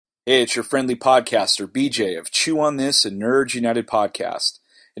Hey, it's your friendly podcaster, BJ of Chew on This and Nerds United podcast.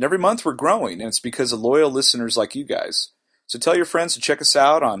 And every month we're growing, and it's because of loyal listeners like you guys. So tell your friends to check us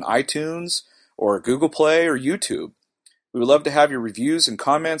out on iTunes or Google Play or YouTube. We would love to have your reviews and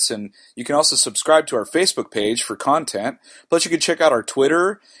comments, and you can also subscribe to our Facebook page for content. Plus, you can check out our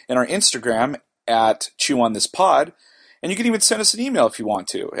Twitter and our Instagram at Chew on This Pod, and you can even send us an email if you want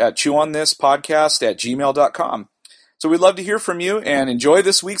to at chewonThisPodcast@gmail.com. So we'd love to hear from you, and enjoy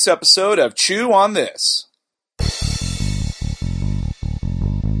this week's episode of Chew on This.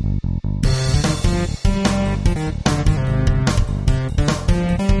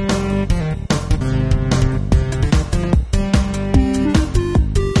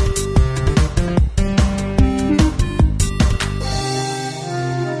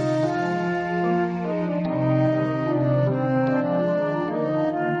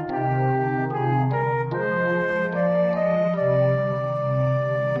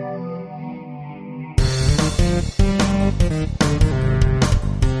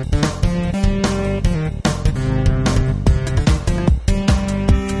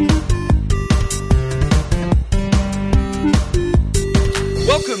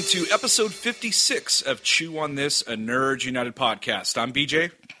 Welcome to episode 56 of Chew on This, a Nerds United podcast. I'm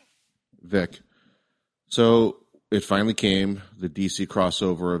BJ. Vic. So it finally came, the DC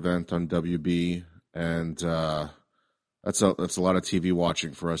crossover event on WB, and that's a lot of TV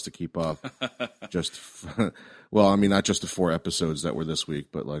watching for us to keep up. Well, I mean, not just the 4 episodes that were this week,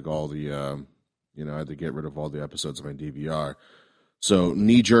 but like all the, I had to get rid of all the episodes of my DVR. So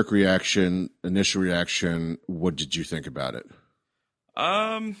knee-jerk reaction, initial reaction, what did you think about it?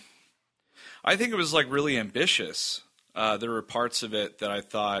 I think it was like really ambitious. There were parts of it that I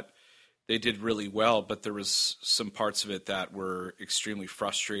thought they did really well, but there was some parts of it that were extremely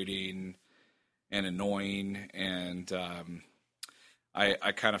frustrating and annoying, and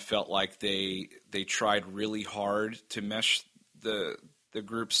I kind of felt like they tried really hard to mesh the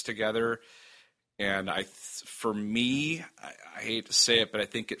groups together, and for me, I hate to say it, but I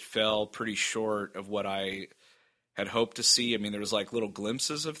think it fell pretty short of what I had hoped to see. I mean, there was like little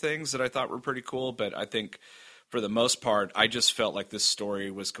glimpses of things that I thought were pretty cool, but I think for the most part, I just felt like this story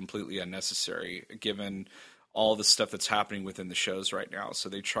was completely unnecessary given all the stuff that's happening within the shows right now. So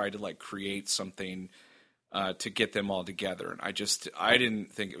they tried to like create something to get them all together, and I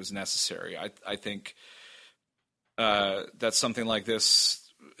didn't think it was necessary. I think that something like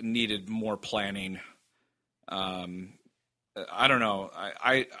this needed more planning. I don't know.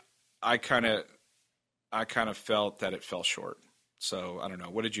 I kind of felt that it fell short. So I don't know.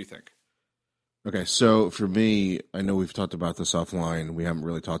 What did you think? Okay, so for me, I know we've talked about this offline. We haven't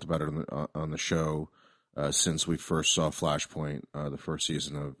really talked about it on the show since we first saw Flashpoint, the first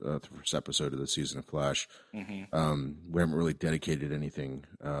season of the first episode of the season of Flash. Mm-hmm. We haven't really dedicated anything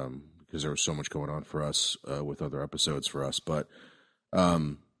because there was so much going on for us with other episodes for us. But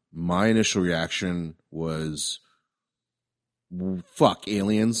my initial reaction was, fuck,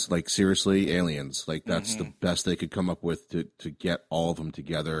 aliens. Like, seriously, aliens. Like, that's the best they could come up with to get all of them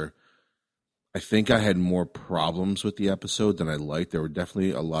together. I think I had more problems with the episode than I liked. There were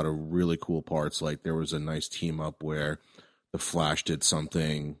definitely a lot of really cool parts. Like, there was a nice team up where the Flash did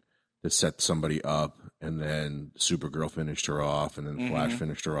something to set somebody up, and then Supergirl finished her off, and then Flash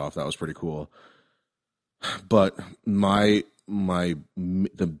finished her off. That was pretty cool. But the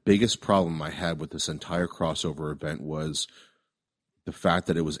biggest problem I had with this entire crossover event was the fact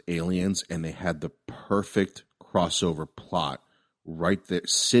that it was aliens, and they had the perfect crossover plot right there,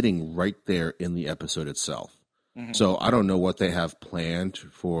 sitting right there in the episode itself. Mm-hmm. So I don't know what they have planned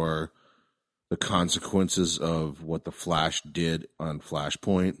for the consequences of what the Flash did on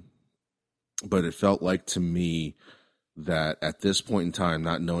Flashpoint, but it felt like to me that at this point in time,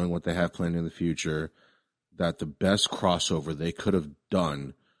 not knowing what they have planned in the future, that the best crossover they could have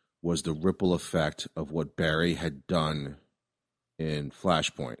done was the ripple effect of what Barry had done in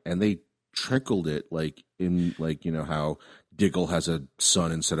Flashpoint. And they trickled it like in, like, you know, how Diggle has a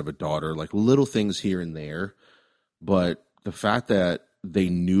son instead of a daughter, like little things here and there. But the fact that they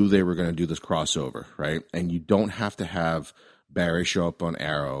knew they were going to do this crossover, right? And you don't have to have Barry show up on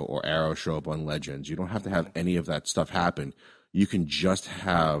Arrow or Arrow show up on Legends. You don't have to have any of that stuff happen. You can just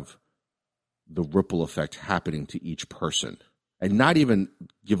have the ripple effect happening to each person and not even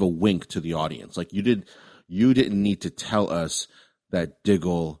give a wink to the audience. Like you didn't need to tell us that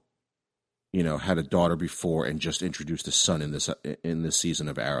Diggle, you know, had a daughter before and just introduced a son in this season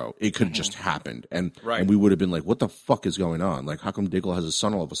of Arrow. It could have just happened. And we would have been like, what the fuck is going on? Like, how come Diggle has a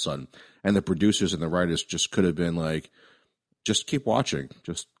son all of a sudden? And the producers and the writers just could have been like, just keep watching.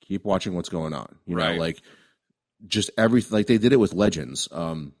 Just keep watching what's going on. You know, like just everything. Like they did it with Legends.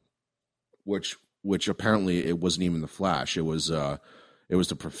 which apparently it wasn't even the Flash. It was the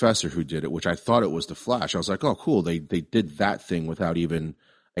professor who did it, which I thought it was the Flash. I was like, oh, cool. They did that thing without even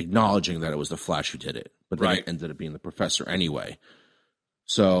acknowledging that it was the Flash who did it. But then it ended up being the professor anyway.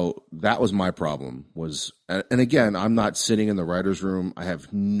 So that was my problem. And again, I'm not sitting in the writer's room. I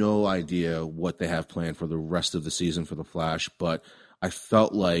have no idea what they have planned for the rest of the season for the Flash. But I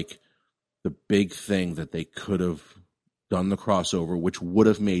felt like the big thing that they could have done the crossover, which would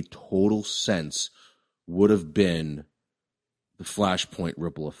have made total sense, would have been the Flashpoint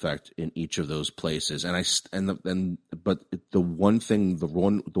ripple effect in each of those places. But the one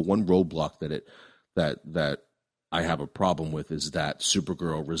roadblock that I have a problem with is that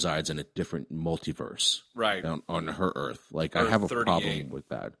Supergirl resides in a different multiverse, right, on her Earth. Like Earth I have a 38. Problem with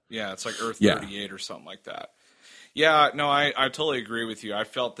that. Yeah, it's like Earth 38 or something like that. Yeah, no, I totally agree with you. I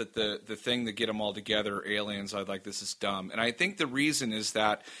felt that the thing to get them all together, aliens, I was like, this is dumb. And I think the reason is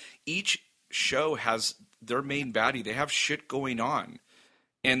that each show has their main baddie. They have shit going on.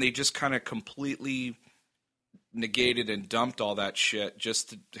 And they just kind of completely negated and dumped all that shit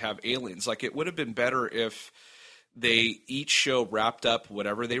just to have aliens. Like, it would have been better if they each show wrapped up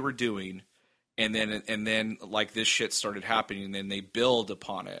whatever they were doing, and then like this shit started happening, and then they build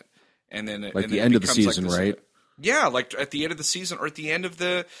upon it. And then like the end of the season, like right? Yeah, like at the end of the season or at the end of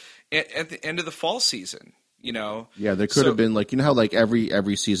the fall season, you know. Yeah, there could have been like, you know how like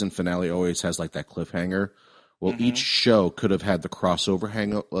every season finale always has like that cliffhanger. Well, each show could have had the crossover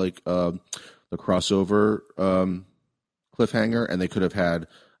cliffhanger, and they could have had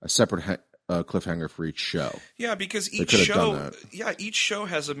a separate cliffhanger for each show. Yeah, because each show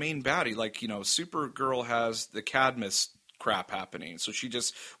has a main baddie. Like, you know, Supergirl has the Cadmus crap happening, so she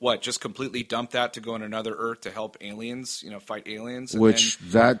just completely dumped that to go on another Earth to help aliens, you know, fight aliens. Which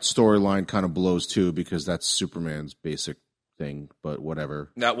that storyline kind of blows too, because that's Superman's basic thing. But whatever.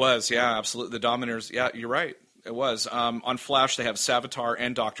 That was, yeah, absolutely. The Dominators, yeah, you're right. It was. On Flash, they have Savitar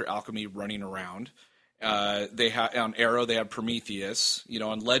and Dr. Alchemy running around. On Arrow, they have Prometheus. You know,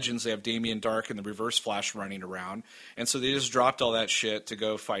 on Legends, they have Damien Dark and the Reverse Flash running around. And so they just dropped all that shit to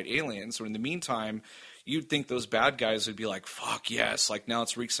go fight aliens. So in the meantime, you'd think those bad guys would be like, fuck yes, like now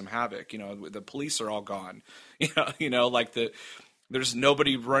let's wreak some havoc. You know, the police are all gone. You know, like there's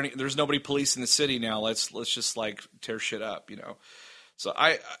nobody policing the city now. Let's just like tear shit up, you know. So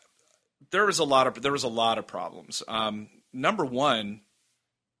there was a lot of problems. Number one,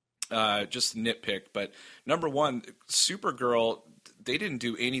 just nitpick, but number one, Supergirl, they didn't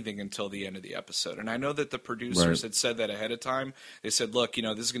do anything until the end of the episode. And I know that the producers had said that ahead of time. They said, look, you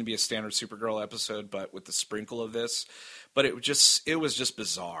know, this is going to be a standard Supergirl episode, but with the sprinkle of this. But it was just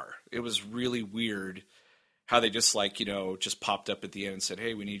bizarre. It was really weird how they just like, you know, just popped up at the end and said,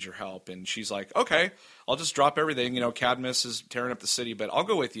 hey, we need your help. And she's like, okay, I'll just drop everything. You know, Cadmus is tearing up the city, but I'll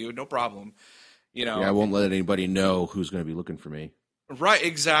go with you. No problem. You know, yeah, I won't let anybody know who's going to be looking for me. Right,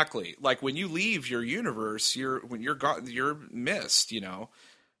 exactly. Like when you leave your universe, when you're gone, you're missed. You know.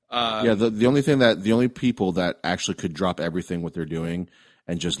 Yeah, the only people that actually could drop everything what they're doing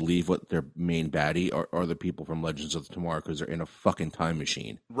and just leave what their main baddie are the people from Legends of Tomorrow, because they're in a fucking time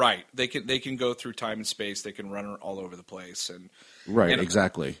machine. Right. They can go through time and space. They can run all over the place and. Right.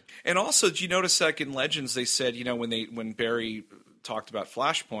 Exactly. And also, did you notice like in Legends they said, you know, when Barry talked about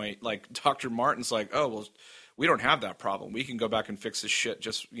Flashpoint, like Dr. Martin's like, oh well. We don't have that problem. We can go back and fix this shit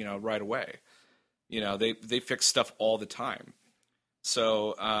just, you know, right away. You know, they fix stuff all the time.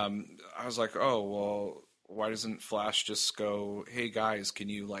 So I was like, oh, well, why doesn't Flash just go, hey, guys, can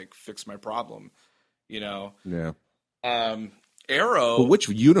you, like, fix my problem? You know? Yeah. Arrow. But which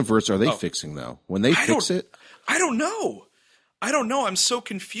universe are they fixing, though? When they fix it? I don't know. I'm so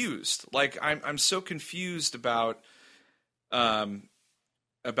confused. Like, I'm so confused about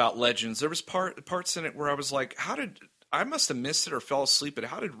Legends. There was parts in it where I was like, I must have missed it or fell asleep, but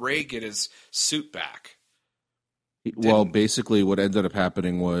how did Ray get his suit back? Well, basically what ended up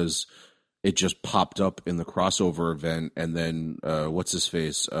happening was it just popped up in the crossover event, and then what's his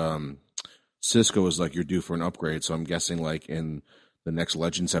face? Cisco was like, you're due for an upgrade, so I'm guessing like in the next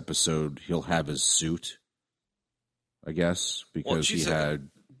Legends episode he'll have his suit, I guess, because he had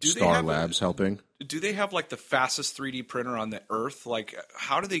Star Labs helping. Do they have like the fastest 3D printer on the earth? Like,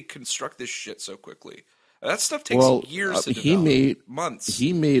 how do they construct this shit so quickly? That stuff takes years to develop. Months.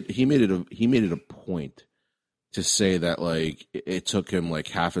 He made it a point to say that like it took him like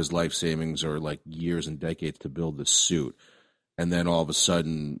half his life savings or like years and decades to build the suit, and then all of a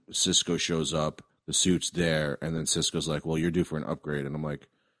sudden Cisco shows up, the suit's there, and then Cisco's like, "Well, you're due for an upgrade," and I'm like,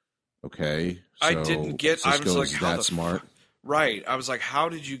 "Okay." So I didn't get. Cisco's I was like, "How that smart?" Right. I was like, how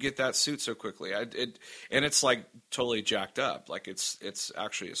did you get that suit so quickly? And it's like totally jacked up. Like it's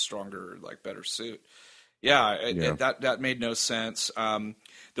actually a stronger, like better suit. Yeah, Yeah. that made no sense.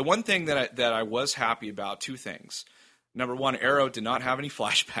 The one thing that I was happy about, two things. Number one, Arrow did not have any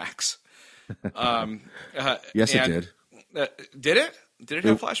flashbacks. Yes, it did. Did it? Did it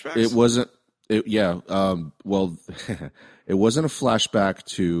have flashbacks? It wasn't. Yeah. Well, it wasn't a flashback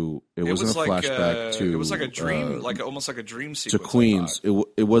to. It wasn't a flashback to. It was like a dream, almost like a dream to sequence. Queens.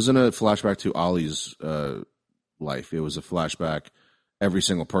 It wasn't a flashback to Ollie's life. It was a flashback. Every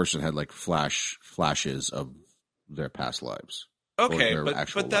single person had like flashes of their past lives. Okay, their but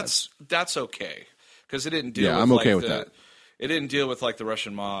actual that's okay because it didn't deal. Yeah, with, I'm okay like, with that. It didn't deal with like the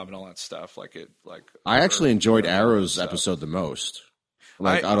Russian mob and all that stuff. I actually enjoyed Arrow's stuff. episode the most.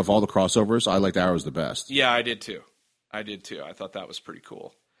 Like out of all the crossovers, I liked Arrow's the best. Yeah, I did too. I thought that was pretty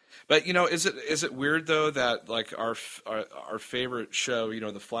cool. But is it weird though that like our favorite show,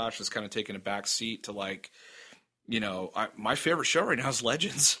 The Flash, is kind of taking a back seat to like, my favorite show right now is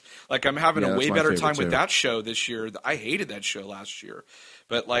Legends. Like I'm having a way better time with that show this year. I hated that show last year,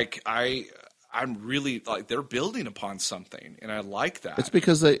 but like I'm really like they're building upon something, and I like that. It's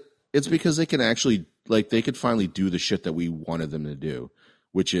because they can actually like they could finally do the shit that we wanted them to do,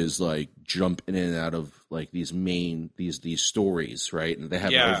 which is like jump in and out of like these stories, right? And they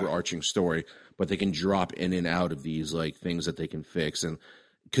have an overarching story, but they can drop in and out of these like things that they can fix, and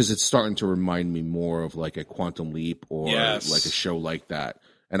because it's starting to remind me more of like a Quantum Leap or like a show like that.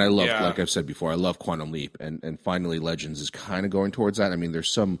 And I love, like I've said before, I love Quantum Leap, and finally Legends is kind of going towards that. I mean,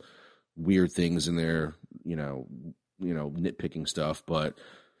 there's some weird things in there, nitpicking stuff, but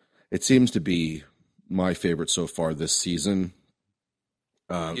it seems to be my favorite so far this season.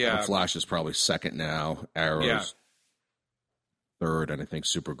 The Flash is probably second now. Arrow's third, and I think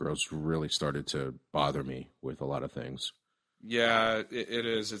Supergirl's really started to bother me with a lot of things. Yeah, it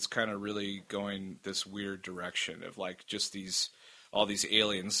is. It's kind of really going this weird direction of like just all these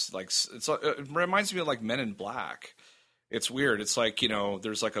aliens. Like it reminds me of like Men in Black. It's weird. It's like,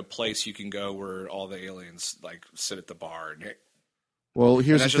 there's like a place you can go where all the aliens like sit at the bar. Well,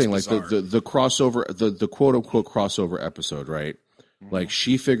 here's the thing, like the crossover, the quote unquote crossover episode, right? Mm-hmm. Like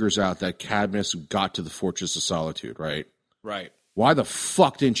she figures out that Cadmus got to the Fortress of Solitude, right? Right. Why the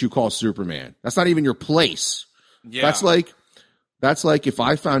fuck didn't you call Superman? That's not even your place. Yeah. That's like if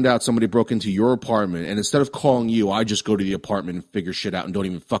I found out somebody broke into your apartment and instead of calling you, I just go to the apartment and figure shit out and don't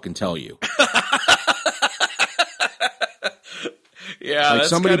even fucking tell you. Yeah, like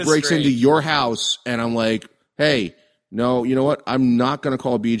somebody breaks into your house and I'm like, hey, no, you know what? I'm not going to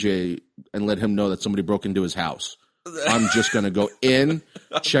call BJ and let him know that somebody broke into his house. I'm just going to go in,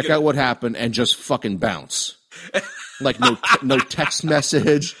 check out what happened, and just fucking bounce. Like no text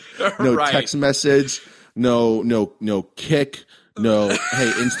message, no kick, no,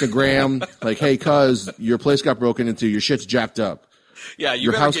 hey, Instagram, like, hey, cuz your place got broken into, your shit's jacked up. Yeah, you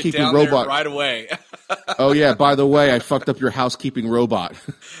your better housekeeping get down robot there right away. Oh yeah, by the way, I fucked up your housekeeping robot.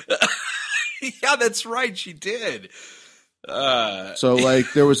 Yeah, that's right, she did. So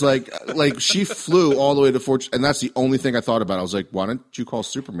like there was like she flew all the way to Fortress, and that's the only thing I thought about. I was like, why don't you call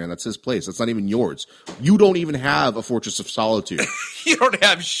Superman? That's his place. That's not even yours. You don't even have a Fortress of Solitude. You don't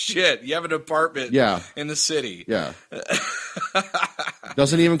have shit. You have an apartment in the city. Yeah.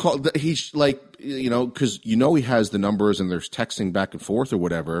 Doesn't even call. He's like, because he has the numbers and there's texting back and forth or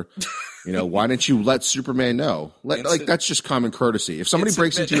whatever. Why didn't you let Superman know? Like that's just common courtesy. If somebody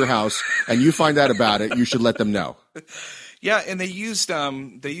breaks into your house and you find out about it, you should let them know. Yeah, and they used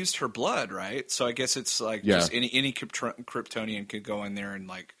her blood, right? So I guess it's like just any Kryptonian could go in there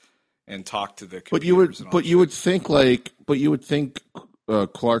and talk to the computers. But you would think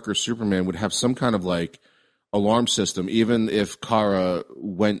Clark or Superman would have some kind of like alarm system, even if Kara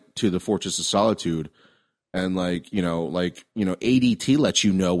went to the Fortress of Solitude, and ADT lets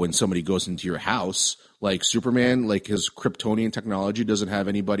you know when somebody goes into your house. Like Superman, like his Kryptonian technology doesn't have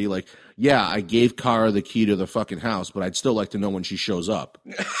anybody I gave Kara the key to the fucking house, but I'd still like to know when she shows up.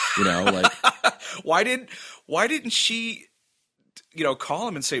 Why didn't she call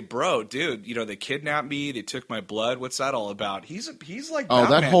him and say, bro, dude, they kidnapped me, they took my blood. What's that all about? He's like,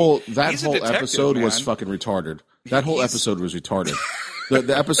 Batman. that whole episode was fucking retarded. That whole episode was retarded.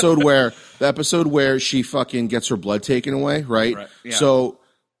 The episode where she fucking gets her blood taken away, right? Yeah.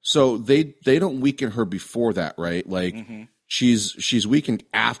 So they don't weaken her before that, right? Like she's weakened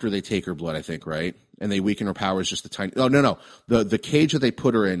after they take her blood, I think, right? And they weaken her powers just a tiny. Oh no. The cage that they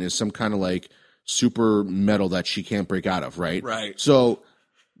put her in is some kind of like super metal that she can't break out of, right? Right. So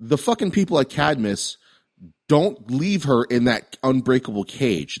the fucking people at Cadmus don't leave her in that unbreakable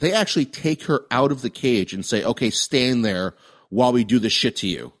cage. They actually take her out of the cage and say, okay, stand there while we do this shit to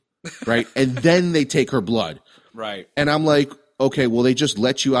you, right? And then they take her blood. Right. And I'm like, okay, well, they just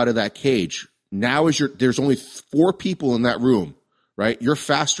let you out of that cage. Now there's only 4 people in that room, right? You're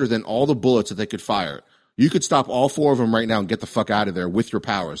faster than all the bullets that they could fire. You could stop all 4 of them right now and get the fuck out of there with your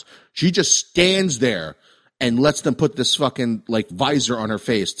powers. She just stands there and lets them put this fucking like visor on her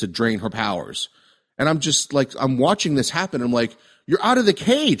face to drain her powers. And I'm just like, I'm watching this happen. I'm like, you're out of the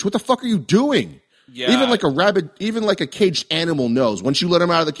cage. What the fuck are you doing? Yeah. Even like a rabbit, even like a caged animal knows. Once you let him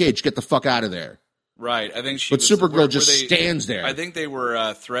out of the cage, get the fuck out of there. Right. I think she. But was, Supergirl just stands there. I think they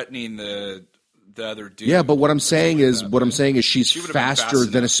were threatening the other dude. Yeah, but what I'm saying is she's faster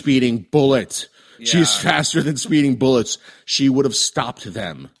than a speeding bullet. Yeah. She's faster than speeding bullets. She would have stopped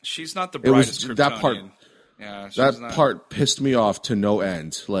them. She's not the brightest Kryptonian. That part. Yeah, part pissed me off to no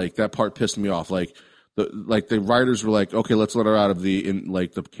end. Like that part pissed me off. Like the writers were like, okay, let's let her out of the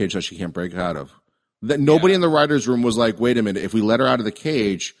cage that she can't break out of. That nobody in the writers' room was like, wait a minute, if we let her out of the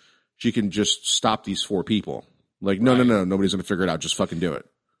cage, she can just stop these 4 people. Like, no, nobody's gonna figure it out. Just fucking do it.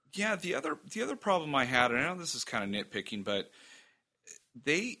 Yeah, the other problem I had, and I know this is kind of nitpicking, but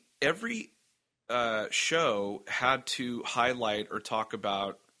every show had to highlight or talk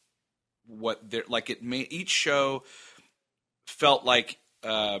about what they're like. Each show felt like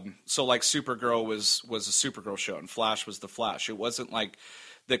so like Supergirl was a Supergirl show and Flash was the Flash. It wasn't like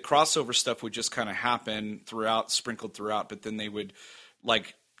the crossover stuff would just kind of happen sprinkled throughout, but then they would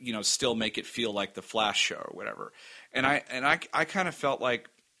like still make it feel like the Flash show or whatever. And I kind of felt like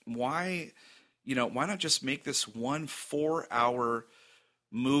why not just make this one 4-hour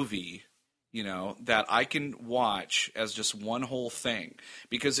movie that I can watch as just one whole thing.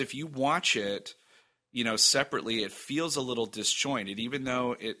 Because if you watch it, separately, it feels a little disjointed, even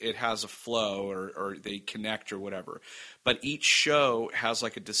though it has a flow or they connect or whatever. But each show has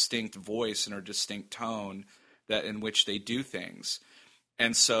like a distinct voice and a distinct tone in which they do things.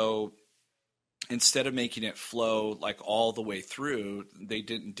 And so instead of making it flow like all the way through, they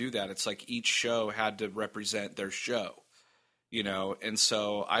didn't do that. It's like each show had to represent their show. And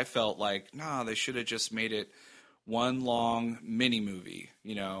so I felt like, they should have just made it one long mini movie,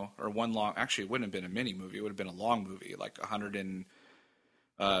 or one long, actually it wouldn't have been a mini movie. It would have been a long movie, like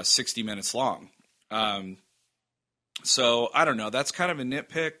 160 minutes long. So I don't know, that's kind of a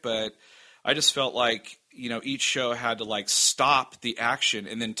nitpick, but I just felt like, each show had to like stop the action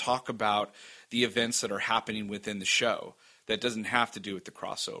and then talk about the events that are happening within the show. That doesn't have to do with the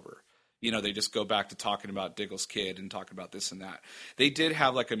crossover. They just go back to talking about Diggle's kid and talking about this and that. They did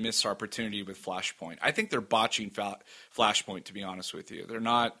have like a missed opportunity with Flashpoint. I think they're botching Flashpoint, to be honest with you. They're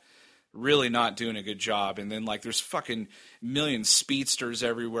not doing a good job. And then like there's fucking million speedsters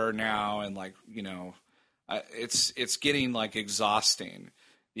everywhere now. And like, it's getting like exhausting,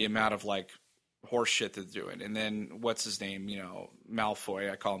 the amount of like horse shit they're doing. And then what's his name?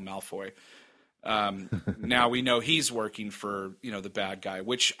 Malfoy. I call him Malfoy. Now we know he's working for, the bad guy,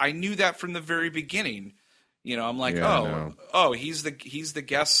 which I knew that from the very beginning. I'm like, he's the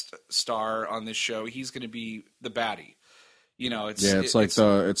guest star on this show. He's going to be the baddie.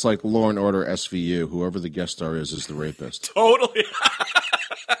 It's like Law and Order SVU. Whoever the guest star is the rapist. Totally.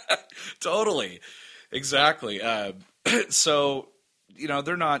 Totally. Exactly. So,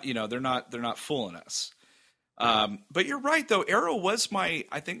 they're not fooling us. But you're right, though. Arrow was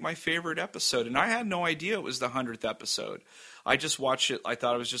I think my favorite episode, and I had no idea it was the 100th episode. I just watched it. I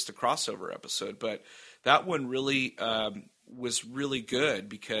thought it was just a crossover episode, but that one really was really good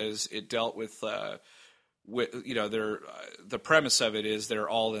because it dealt with the premise of it is they're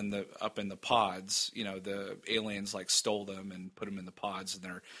all up in the pods. The aliens like stole them and put them in the pods, and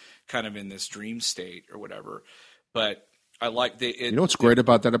they're kind of in this dream state or whatever. But I like what's great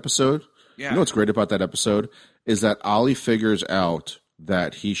about that episode? Yeah. You know what's great about that episode is that Ollie figures out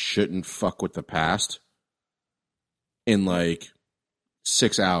that he shouldn't fuck with the past in like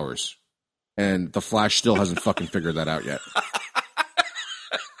 6 hours. And the Flash still hasn't fucking figured that out yet.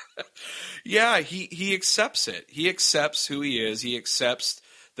 Yeah, he accepts it. He accepts who he is. He accepts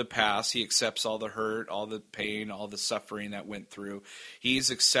the past. He accepts all the hurt, all the pain, all the suffering that went through.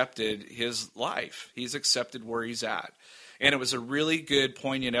 He's accepted his life. He's accepted where he's at. And it was a really good,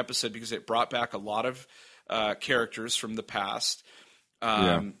 poignant episode because it brought back a lot of characters from the past.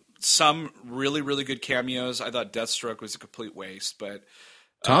 Some really, really good cameos. I thought Deathstroke was a complete waste, but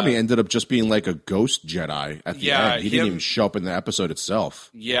Tommy ended up just being like a ghost Jedi at the end. He didn't even show up in the episode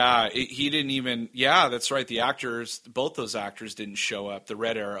itself. Yeah, he didn't even. Yeah, that's right. The actors, both those actors, didn't show up. The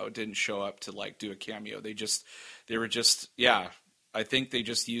Red Arrow didn't show up to like do a cameo. They were just. I think they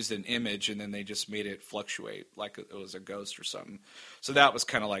just used an image and then they just made it fluctuate like it was a ghost or something. So that was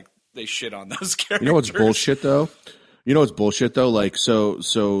kind of like they shit on those characters. You know what's bullshit though? You know, it's bullshit though. Like, so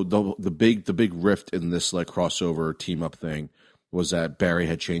the big rift in this like crossover team up thing was that Barry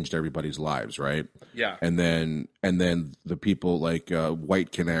had changed everybody's lives, right? Yeah. And then the people like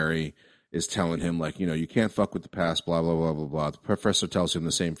White Canary is telling him like, you can't fuck with the past, blah blah blah blah blah. The professor tells him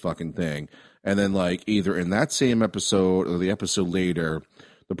the same fucking thing, and then like either in that same episode or the episode later,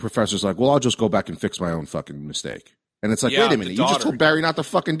 the professor's like, well, I'll just go back and fix my own fucking mistake. And it's like, Yeah, wait a minute, the you just daughter. told Barry not to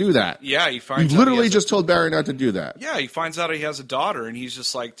fucking do that. Yeah, he You finds out he literally has just told Barry not to do that. Yeah, he finds out he has a daughter, and he's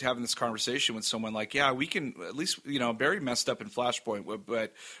just like having this conversation with someone like, yeah, we can at least, Barry messed up in Flashpoint,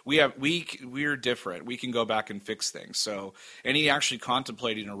 but we're different. We can go back and fix things. So, and he actually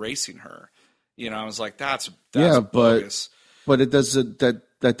contemplated erasing her. I was like, that's bogus. But it doesn't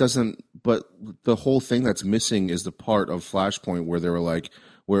that doesn't. But the whole thing that's missing is the part of Flashpoint where they were like.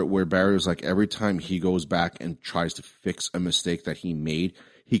 Where Barry was like, every time he goes back and tries to fix a mistake that he made,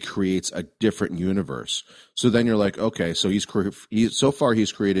 he creates a different universe. So then you're like, okay, so he's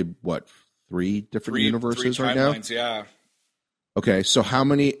created what, three different universes three right now? Yeah. Okay, so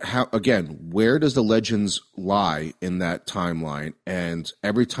where does the Legends lie in that timeline? And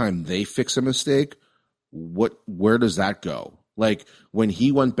every time they fix a mistake, where does that go? Like when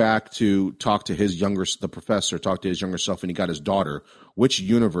he went back to talk to the professor, talk to his younger self, and he got his daughter. Which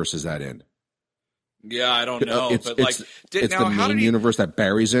universe is that in? Yeah, I don't know. It's the main universe that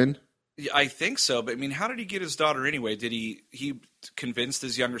Barry's in. I think so, but I mean, how did he get his daughter anyway? Did he convinced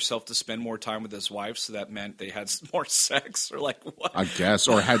his younger self to spend more time with his wife, so that meant they had more sex, or like what? I guess,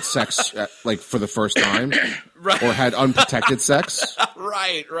 or had sex like for the first time, right? Or had unprotected sex,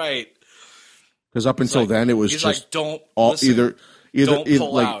 right. Because up until then, it was he's just like, don't all listen, don't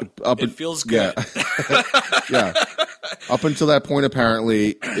pull like out. It feels good. Yeah. Yeah. Up until that point,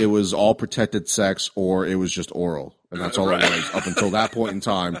 apparently, it was all protected sex or it was just oral. And that's all it was up until that point in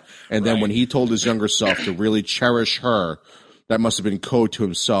time. And then when he told his younger self to really cherish her, that must have been code to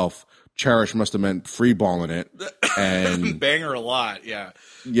himself. Cherish must have meant freeballing it. And bang her a lot, yeah.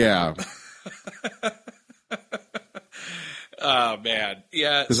 Yeah. Oh, man.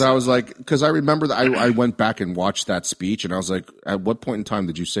 Yeah. Because I remember that I went back and watched that speech, and I was like, at what point in time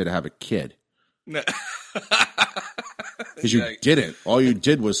did you say to have a kid? Because you didn't. All you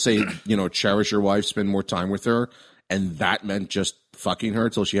did was say, cherish your wife, spend more time with her, and that meant just fucking her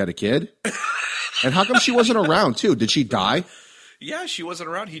until she had a kid? And how come she wasn't around, too? Did she die? Yeah, she wasn't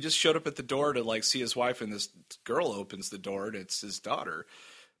around. He just showed up at the door to, like, see his wife, and this girl opens the door, and it's his daughter.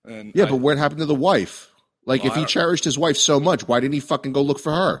 And yeah, but what happened to the wife? Like, if he cherished his wife so much, why didn't he fucking go look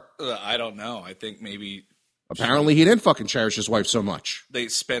for her? I don't know. I think maybe... Apparently, he didn't fucking cherish his wife so much. They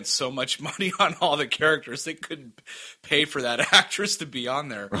spent so much money on all the characters, they couldn't pay for that actress to be on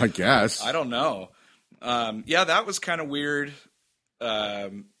there. I guess. I don't know. Yeah, that was kind of weird.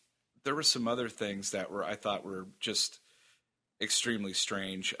 There were some other things that I thought were just extremely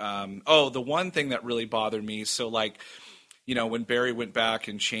strange. The one thing that really bothered me, so like, when Barry went back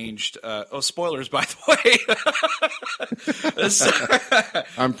and changed, spoilers, by the way.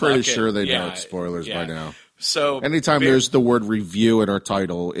 I'm pretty sure they know it's spoilers by now. So anytime there's the word review in our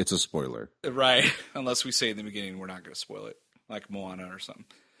title, it's a spoiler. Right. Unless we say in the beginning, we're not going to spoil it, like Moana or something.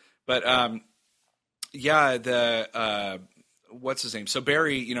 But, what's his name? So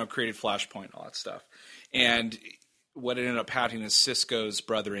Barry, created Flashpoint and all that stuff. And what ended up happening is Cisco's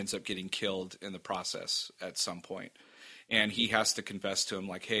brother ends up getting killed in the process at some point. And he has to confess to him,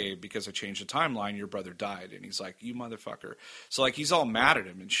 like, hey, because I changed the timeline, your brother died. And he's like, you motherfucker. So, like, he's all mad at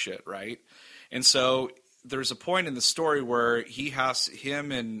him and shit, right? And so there's a point in the story where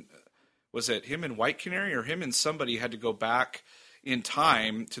him and White Canary or him and somebody had to go back in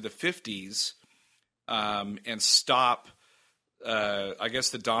time to the 50s and stop, I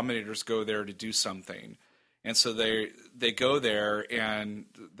guess the Dominators go there to do something. And so they go there, and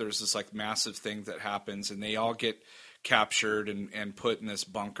there's this, like, massive thing that happens, and they all get captured and put in this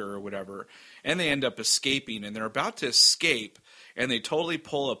bunker or whatever, and they end up escaping, and they're about to escape, and they totally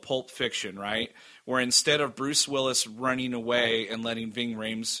pull a Pulp Fiction, right, where instead of Bruce Willis running away and letting Ving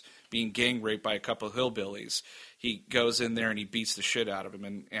Rhames being gang raped by a couple of hillbillies, he goes in there and he beats the shit out of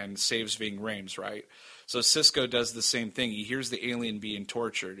him and saves Ving Rhames, right? So Cisco does the same thing. He hears the alien being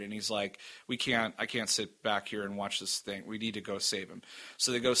tortured, and he's like, I can't sit back here and watch this thing. We need to go save him.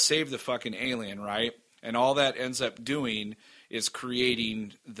 So they go save the fucking alien, right? And all that ends up doing is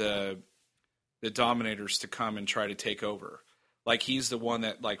creating the Dominators to come and try to take over. Like, he's the one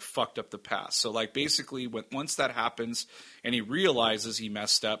that, like, fucked up the past. So, like, basically, once that happens and he realizes he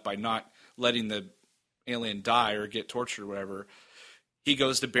messed up by not letting the alien die or get tortured or whatever, he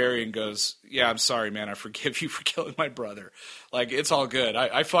goes to Barry and goes, "Yeah, I'm sorry, man. I forgive you for killing my brother. Like, it's all good.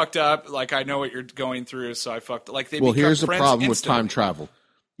 I fucked up. Like, I know what you're going through, so I fucked." Like, they Well, become here's the friends problem with instantly. time travel.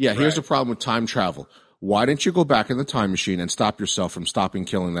 Yeah, here's the Right. problem with time travel. Why didn't you go back in the time machine and stop yourself from stopping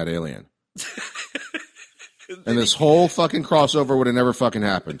killing that alien? And this whole fucking crossover would have never fucking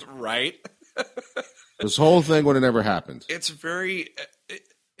happened. Right. This whole thing would have never happened. It's very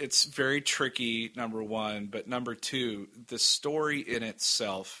tricky, number one, but number two, the story in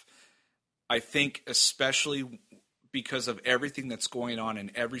itself, I think, especially because of everything that's going on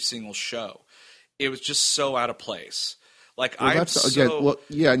in every single show, it was just so out of place. Like, Well, I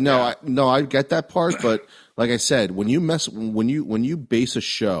get that part, but like I said, when you base a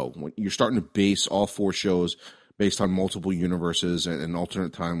show, when you're starting to base all 4 shows based on multiple universes and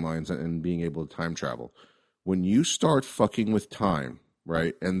alternate timelines and being able to time travel, when you start fucking with time,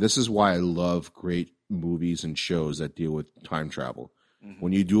 right? And this is why I love great movies and shows that deal with time travel. Mm-hmm.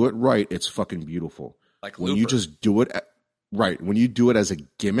 When you do it right, it's fucking beautiful. Like when Looper. you just do it right, when you do it as a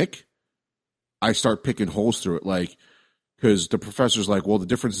gimmick, I start picking holes through it. Like, because the professor's like, well, the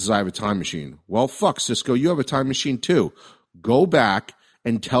difference is I have a time machine. Well, fuck, Cisco, you have a time machine too. Go back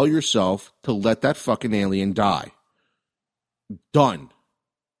and tell yourself to let that fucking alien die. Done.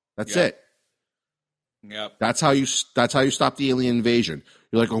 That's it. Yep. That's how you stop the alien invasion.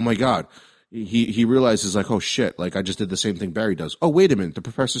 You're like, oh my God. He realizes like, oh shit, like I just did the same thing Barry does. Oh, wait a minute. The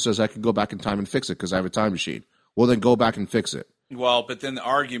professor says I can go back in time and fix it because I have a time machine. Well, then go back and fix it. Well, but then the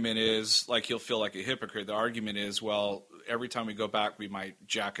argument is, like, he'll feel like a hypocrite. The argument is, well, every time we go back, we might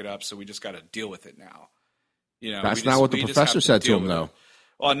jack it up, so we just got to deal with it now. You know, that's not what the professor said to him, though.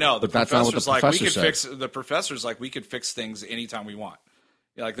 Well, no, the professor's like, we could said. the professor's like, we could fix things anytime we want.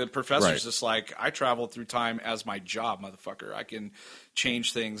 Yeah, like the professor's just like, I travel through time as my job, motherfucker. I can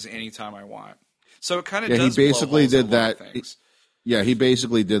change things anytime I want. So it kind of does. He basically blow holes in did a lot that. of things. He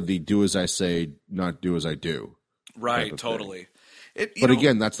basically did the do as I say, not do as I do. Right, totally. But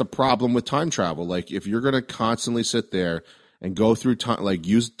again, that's the problem with time travel. Like, if you're going to constantly sit there and go through time, like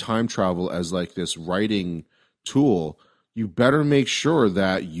use time travel as like this writing tool, you better make sure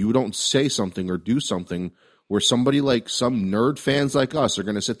that you don't say something or do something where somebody like some nerd fans like us are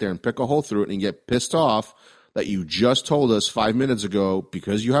going to sit there and pick a hole through it and get pissed off that you just told us 5 minutes ago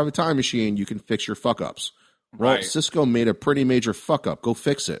because you have a time machine, you can fix your fuck ups. Well, Right. Cisco made a pretty major fuck up. Go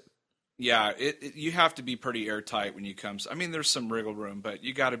fix it. Yeah, you have to be pretty airtight when you come. I mean, there's some wriggle room, but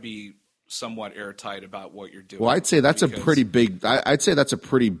you got to be somewhat airtight about what you're doing. Well, I'd say that's a pretty big. I'd say that's a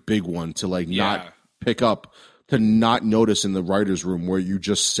pretty big one to like not pick up, to not notice in the writers' room where you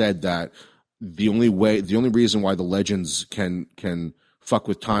just said that the only reason why the legends can fuck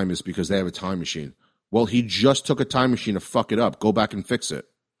with time is because they have a time machine. Well, he just took a time machine to fuck it up. Go back and fix it.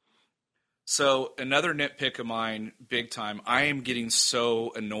 So another nitpick of mine, big time, I am getting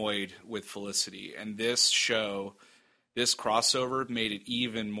so annoyed with Felicity, and this show, this crossover made it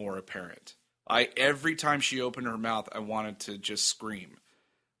even more apparent. Every time she opened her mouth, I wanted to just scream.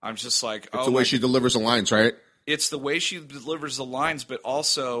 I'm just like, it's the way she delivers the lines, right? It's the way she delivers the lines, but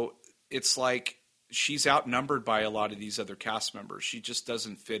also it's like she's outnumbered by a lot of these other cast members. She just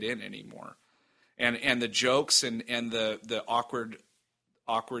doesn't fit in anymore. And the jokes and the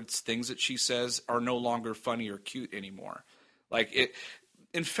awkward things that she says are no longer funny or cute anymore. Like it,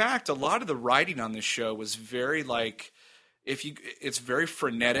 in fact, a lot of the writing on this show was very like, it's very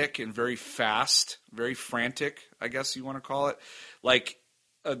frenetic and very fast, very frantic, I guess you want to call it. Like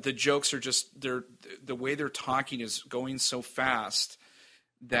the jokes are just, the way they're talking is going so fast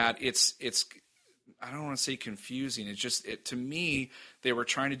that it's, I don't want to say confusing. It's just, to me, they were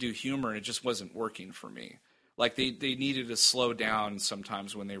trying to do humor and it just wasn't working for me. Like they needed to slow down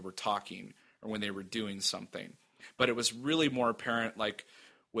sometimes when they were talking or when they were doing something. But it was really more apparent, like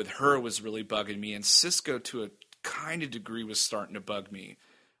with her was really bugging me, and Cisco to a kind of degree was starting to bug me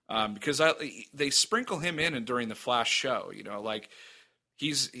because they sprinkle him in and during the Flash show, you know, like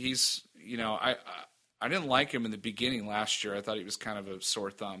he's you know, I didn't like him in the beginning last year. I thought he was kind of a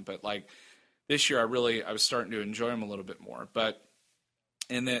sore thumb, but like this year I was starting to enjoy him a little bit more. But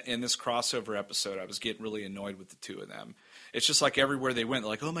in this crossover episode, I was getting really annoyed with the two of them. It's just like everywhere they went, they're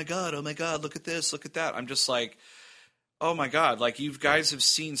like, oh my God, look at this, look at that. I'm just like, oh my God, like you guys have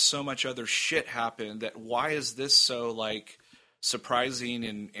seen so much other shit happen that why is this so like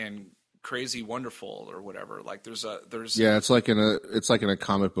surprising and crazy wonderful or whatever? Like there's it's like in a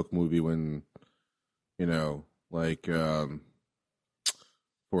comic book movie when, you know, like for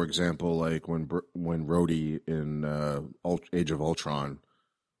example, like when Rhodey in Age of Ultron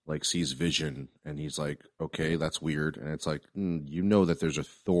like sees Vision and he's like, okay, that's weird, and it's like, you know that there's a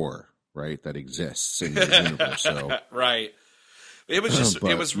Thor, right, that exists in the universe, so right. It was just,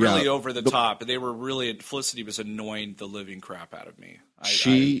 But, it was really yeah, over the top. They were really, Felicity was annoying the living crap out of me.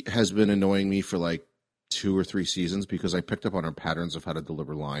 She has been annoying me for like 2 or 3 seasons because I picked up on her patterns of how to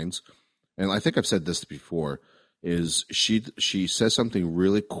deliver lines. And I think I've said this before, is she says something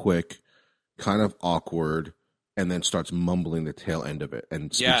really quick, kind of awkward, and then starts mumbling the tail end of it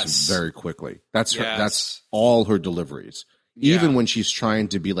and speaks very quickly. That's her, that's all her deliveries. Even when she's trying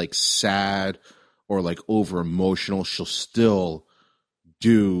to be like sad or like over emotional, she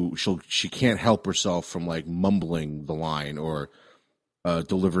can't help herself from like mumbling the line or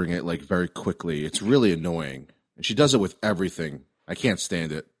delivering it like very quickly. It's really annoying. And she does it with everything. I can't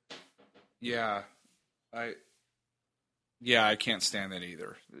stand it. Yeah. I can't stand that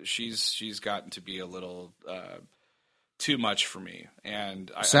either. She's gotten to be a little too much for me.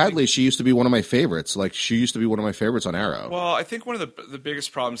 And sadly, she used to be one of my favorites. Like, she used to be one of my favorites on Arrow. Well, I think one of the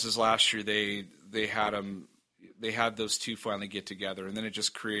biggest problems is last year they had those two finally get together, and then it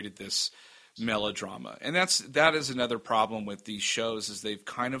just created this melodrama. And that is another problem with these shows, is they've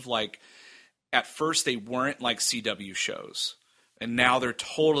kind of like, at first they weren't like CW shows, and now they're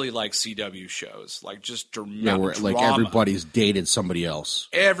totally like CW shows, like just drama. Like everybody's dated somebody else.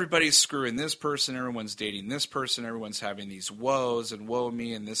 Everybody's screwing this person, everyone's dating this person, everyone's having these woes and woe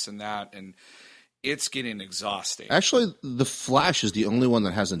me and this and that, and it's getting exhausting. Actually, The Flash is the only one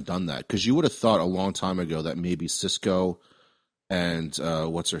that hasn't done that, because you would have thought a long time ago that maybe Cisco and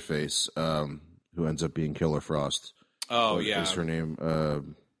what's her face, who ends up being Killer Frost. Oh, what yeah. is her name?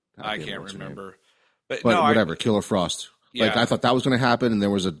 I can't remember. But no, whatever, Killer Frost. Yeah. Like, I thought that was going to happen, and there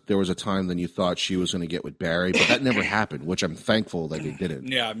was a time then you thought she was going to get with Barry, but that never happened, which I'm thankful that they didn't.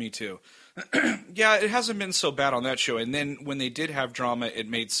 Yeah, me too. Yeah, it hasn't been so bad on that show. And then when they did have drama, it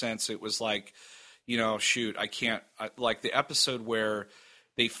made sense. It was like, shoot, like the episode where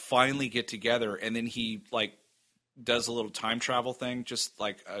they finally get together, and then he like does a little time travel thing just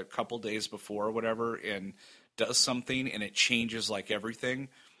like a couple days before or whatever, and does something, and it changes like everything.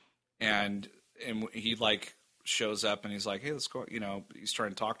 And he like shows up and he's like, hey, let's go, he's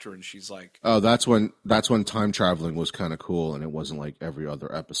trying to talk to her, and she's like, oh, that's when time traveling was kind of cool, and it wasn't like every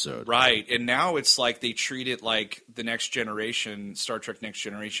other episode. Right. And now it's like they treat it like the Next Generation, Star Trek Next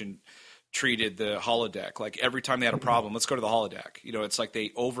Generation treated the holodeck. Like every time they had a problem, let's go to the holodeck. It's like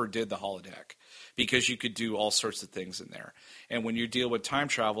they overdid the holodeck because you could do all sorts of things in there. And when you deal with time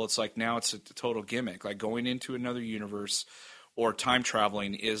travel, it's like now it's a total gimmick. Like going into another universe or time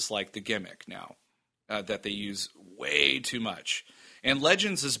traveling is like the gimmick now. That they use way too much. And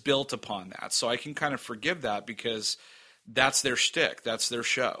Legends is built upon that. So I can kind of forgive that because that's their shtick. That's their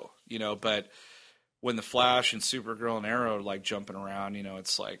show, but when the Flash and Supergirl and Arrow are like jumping around,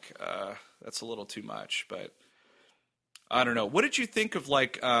 it's like, that's a little too much, but I don't know. What did you think of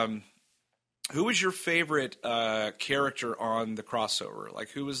like, who was your favorite character on the crossover?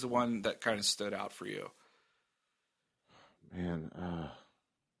 Like who was the one that kind of stood out for you? Man,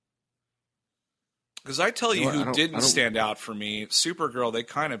 because I tell you who didn't stand out for me, Supergirl. They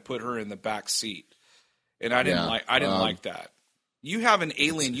kind of put her in the back seat, and I didn't like that. You have an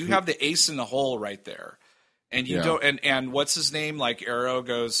alien. You have the ace in the hole right there, and you don't. And what's his name? Like Arrow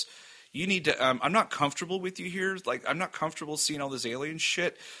goes, you need to. I'm not comfortable with you here. Like I'm not comfortable seeing all this alien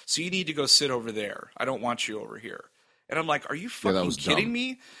shit. So you need to go sit over there. I don't want you over here. And I'm like, are you fucking kidding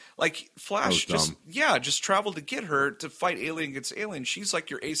me? Like Flash just traveled to get her to fight alien against alien. She's like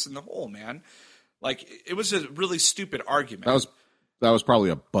your ace in the hole, man. Like, it was a really stupid argument. That was probably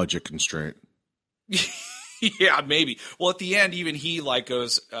a budget constraint. Yeah, maybe. Well, at the end, even he, like,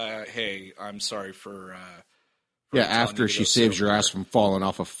 goes, hey, I'm sorry for after she saves your ass from falling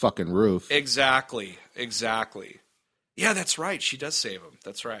off a fucking roof. Exactly. Yeah, that's right. She does save him.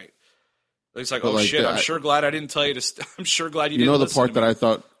 That's right. He's like, shit, I'm sure glad I didn't tell you to... I'm sure glad you didn't listen to me.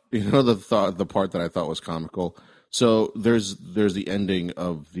 The part that I thought was comical? So there's the ending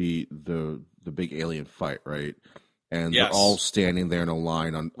of the big alien fight, right? And they're all standing there in a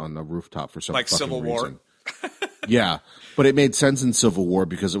line on the rooftop for some like fucking Civil reason. War. Yeah, but it made sense in Civil War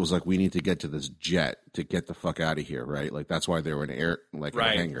because it was like we need to get to this jet to get the fuck out of here, right? Like that's why they were in in a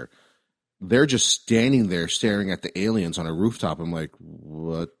hangar. They're just standing there staring at the aliens on a rooftop. I'm like,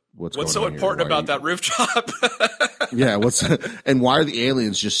 what's going so on important about that rooftop? Yeah, and why are the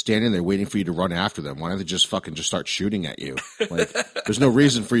aliens just standing there waiting for you to run after them? Why don't they just start shooting at you? Like, there's no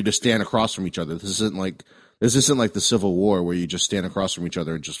reason for you to stand across from each other. This isn't like the Civil War where you just stand across from each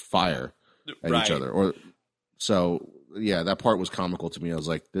other and just fire at each other. That part was comical to me. I was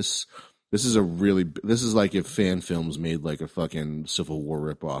like, this is like if fan films made like a fucking Civil War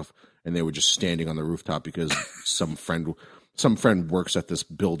ripoff and they were just standing on the rooftop because some friend works at this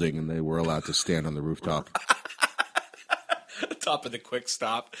building and they were allowed to stand on the rooftop. Top of the quick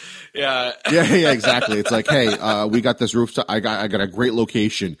stop. Yeah. Yeah, exactly. It's like, hey, we got this rooftop. I got a great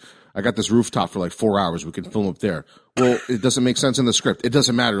location. I got this rooftop for like 4 hours. We can film up there. Well, it doesn't make sense in the script. It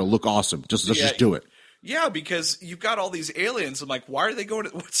doesn't matter. It'll look awesome. Let's just do it. Yeah, because you've got all these aliens. I'm like, why are they going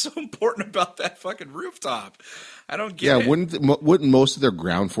to? What's so important about that fucking rooftop? I don't get it. Yeah, wouldn't most of their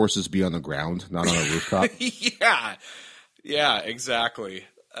ground forces be on the ground, not on a rooftop? Yeah, exactly.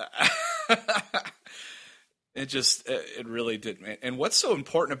 It really didn't. And what's so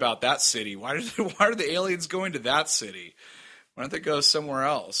important about that city? Why are the aliens going to that city? Why don't they go somewhere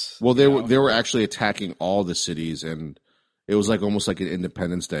else? Well, they were actually attacking all the cities, and it was like almost like an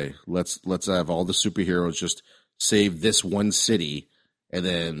Independence Day. Let's have all the superheroes just save this one city, and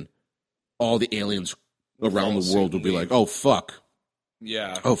then all the aliens around the world will be like, "Oh fuck,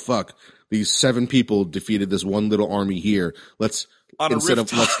 yeah, oh fuck." These 7 people defeated this one little army here. Let's on a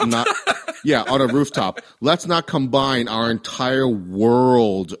rooftop. Let's not combine our entire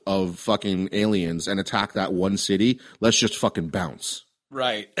world of fucking aliens and attack that one city. Let's just fucking bounce.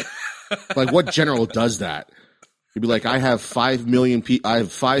 Right. Like, what general does that? You'd be like, I have 5 million I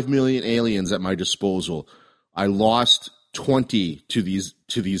have 5 million aliens at my disposal. I lost 20 to these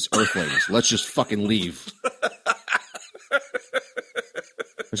Earthlings. Let's just fucking leave.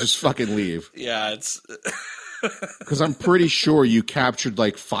 Let's just fucking leave. Yeah, it's because I'm pretty sure you captured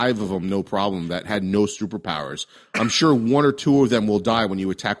like 5 of them, no problem, that had no superpowers. I'm sure 1 or 2 of them will die when you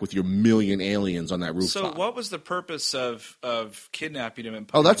attack with your million aliens on that rooftop. So what was the purpose of kidnapping him? And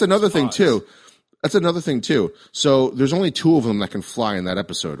that's another thing too. That's another thing too. So there's only 2 of them that can fly in that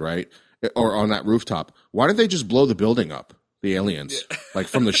episode, right? Or on that rooftop. Why didn't they just blow the building up? The aliens, like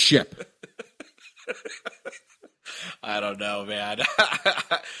from the ship. I don't know, man.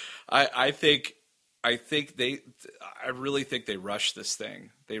 I really think they rushed this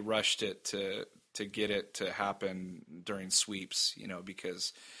thing. They rushed it to get it to happen during sweeps,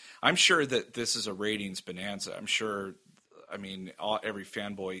 because I'm sure that this is a ratings bonanza. I'm sure, every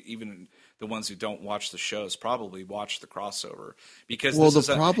fanboy, even the ones who don't watch the shows, probably watch the crossover because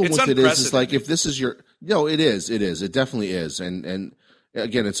the problem with it is like, if this is it is, it definitely is. And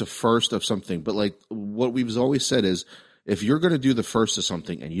again, it's a first of something, but like what we've always said is, if you're going to do the first of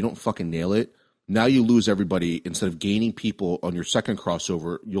something and you don't fucking nail it, now you lose everybody. Instead of gaining people on your second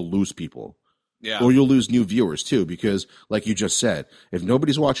crossover, you'll lose people. Yeah. Or you'll lose new viewers too, because like you just said, if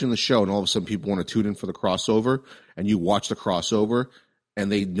nobody's watching the show and all of a sudden people want to tune in for the crossover and you watch the crossover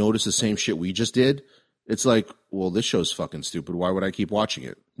and they notice the same shit we just did, it's like, well, this show's fucking stupid. Why would I keep watching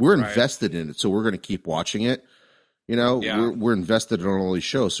it? We're invested in it, so we're going to keep watching it. We're invested in all these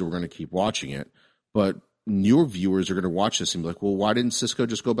shows, so we're going to keep watching it. But newer viewers are going to watch this and be like, well, why didn't Cisco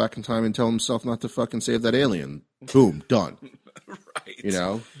just go back in time and tell himself not to fucking save that alien? Boom, done.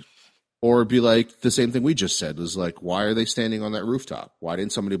 Right. Or be like the same thing we just said was like, why are they standing on that rooftop? Why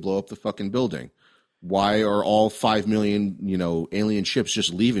didn't somebody blow up the fucking building? Why are all 5 million, alien ships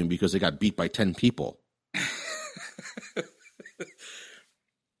just leaving because they got beat by 10 people?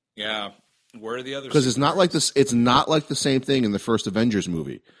 Yeah. Where are the others? Because it's not like this. It's not like the same thing in the first Avengers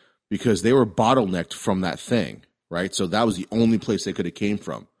movie, because they were bottlenecked from that thing, right? So that was the only place they could have came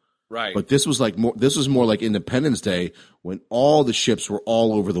from. Right. But this was more like Independence Day, when all the ships were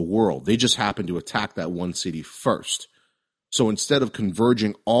all over the world. They just happened to attack that one city first. So instead of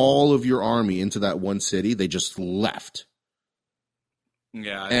converging all of your army into that one city, they just left.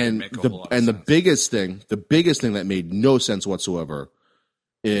 Yeah. The biggest thing that made no sense whatsoever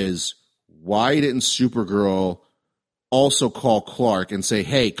is, why didn't Supergirl also call Clark and say,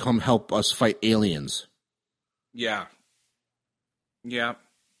 hey, come help us fight aliens? Yeah. Yeah.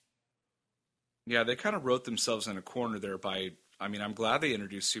 Yeah, they kind of wrote themselves in a corner there I'm glad they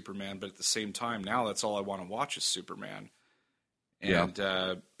introduced Superman, but at the same time, now that's all I want to watch is Superman. And,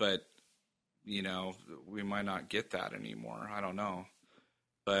 but, we might not get that anymore. I don't know.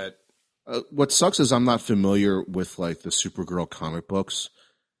 But what sucks is I'm not familiar with like the Supergirl comic books,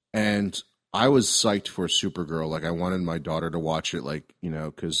 and I was psyched for Supergirl. Like, I wanted my daughter to watch it, like,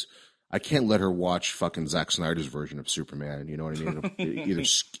 because I can't let her watch fucking Zack Snyder's version of Superman. You know what I mean?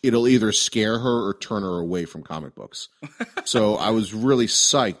 It'll either scare her or turn her away from comic books. So I was really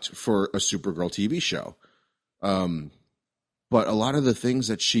psyched for a Supergirl TV show. But a lot of the things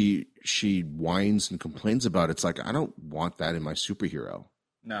that she whines and complains about, it's like, I don't want that in my superhero.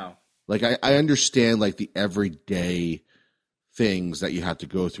 No. Like, I understand like the everyday things that you have to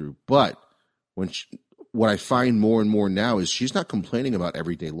go through, but what I find more and more now is she's not complaining about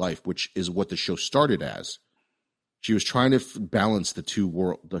everyday life, which is what the show started as. She was trying to balance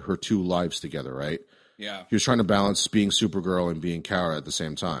her 2 lives together, right? Yeah. She was trying to balance being Supergirl and being Kara at the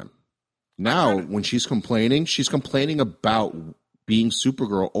same time. Now, when she's complaining about being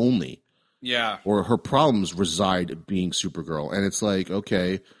Supergirl only. Yeah. Or her problems reside being Supergirl. And it's like,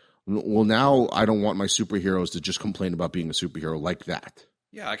 okay, well, now I don't want my superheroes to just complain about being a superhero like that.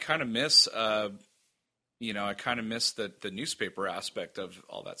 Yeah, I kind of miss, the newspaper aspect of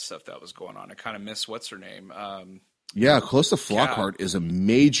all that stuff that was going on. I kind of miss what's her name. Yeah, Calista Flockhart is a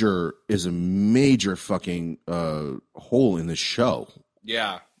major fucking hole in the show.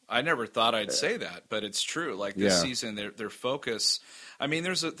 Yeah, I never thought I'd say that, but it's true. Like this season, their focus. I mean,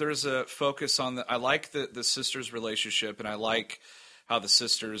 there's a focus on the. I like the sisters' relationship, and I like how the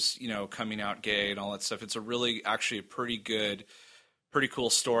sisters, coming out gay and all that stuff. It's actually a pretty cool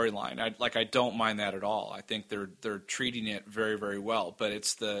storyline. I don't mind that at all. I think they're treating it very, very well. But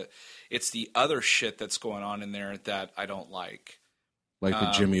it's the other shit that's going on in there that I don't like. Like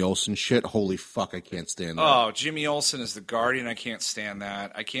the Jimmy Olsen shit. Holy fuck, I can't stand that. Oh, Jimmy Olsen is the Guardian. I can't stand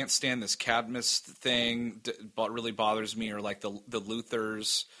that. I can't stand this Cadmus thing. But really bothers me. Or like the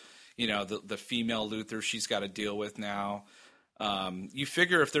Luthers, the female Luthor she's got to deal with now. You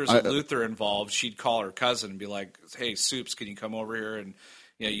figure if there's a Luthor involved, she'd call her cousin and be like, "Hey, Soups, can you come over here?" And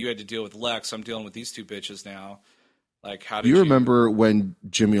you had to deal with Lex. I'm dealing with these two bitches now. Like, how did you remember when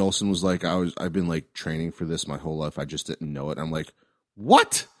Jimmy Olsen was like, I've been like training for this my whole life. I just didn't know it. I'm like,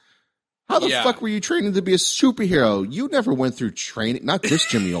 what? How the fuck were you training to be a superhero? You never went through training. Not this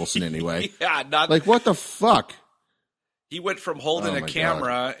Jimmy Olsen anyway. Not like, what the fuck? He went from holding a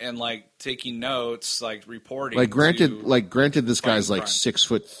camera and like taking notes, like reporting. Like granted, this guy's like 6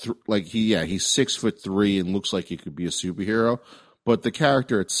 foot. He's 6'3" and looks like he could be a superhero. But the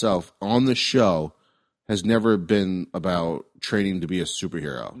character itself on the show has never been about training to be a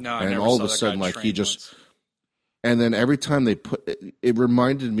superhero. No, I and never all saw of a that sudden, guy like train he just. once. And then every time they put it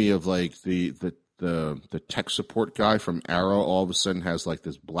reminded me of like the tech support guy from Arrow. All of a sudden has like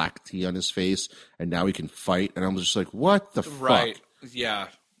this black tea on his face, and now he can fight. And I'm just like, what the fuck? Right? Yeah.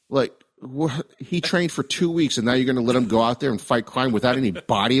 Like he trained for 2 weeks, and now you're going to let him go out there and fight crime without any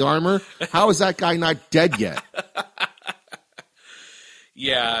body armor? How is that guy not dead yet?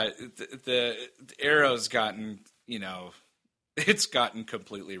 Yeah, the Arrow's gotten it's gotten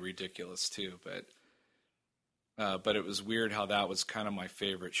completely ridiculous too, but it was weird how that was kind of my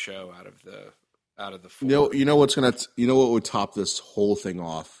favorite show out of the four. You know what would top this whole thing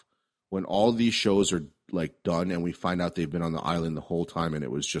off? When all these shows are like done and we find out they've been on the island the whole time and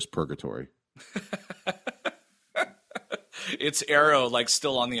it was just purgatory. It's Arrow like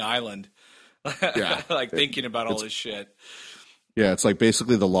still on the island. Yeah. Like thinking about all this shit. Yeah, it's like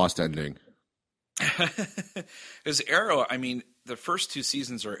basically the Lost ending. Because Arrow, I mean, the first 2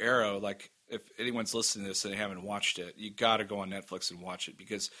 seasons are Arrow. Like, if anyone's listening to this and they haven't watched it, you got to go on Netflix and watch it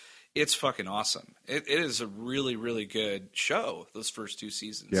because it's fucking awesome. It is a really, really good show, those first 2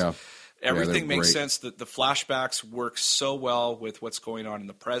 seasons. Yeah. Everything makes sense. The flashbacks work so well with what's going on in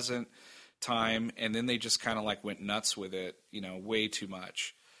the present time, and then they just kind of like went nuts with it, way too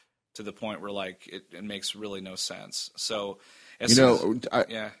much to the point where like it makes really no sense. So, I was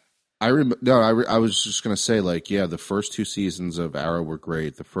just gonna say, like, yeah, the first 2 seasons of Arrow were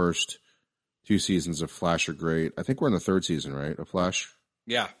great. The first 2 seasons of Flash are great. I think we're in the 3rd season, right? Of Flash.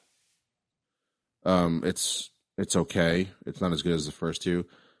 Yeah. It's okay. It's not as good as the first 2,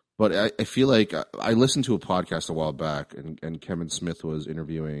 but I feel like I listened to a podcast a while back, and Kevin Smith was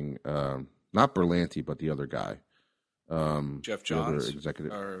interviewing not Berlanti, but the other guy, Jeff Johns,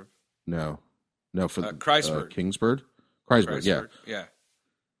 executive. or no, for Kreisberg. Kingsburg. Kreisberg, yeah.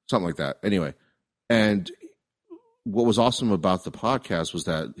 Something like that. Anyway, and what was awesome about the podcast was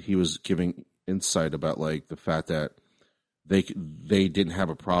that he was giving insight about like the fact that they didn't have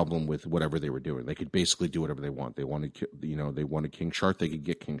a problem with whatever they were doing. They could basically do whatever they want. They wanted King Shark, they could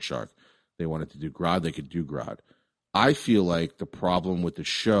get King Shark. They wanted to do Grodd, they could do Grodd. I feel like the problem with the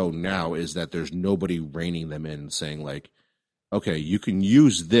show now is that there's nobody reining them in and saying like, okay, you can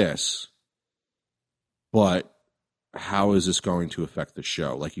use this, but how is this going to affect the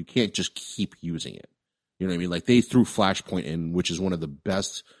show? Like, you can't just keep using it. You know what I mean? Like, they threw Flashpoint in, which is one of the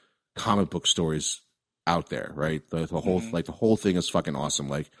best comic book stories out there, right? The whole thing is fucking awesome.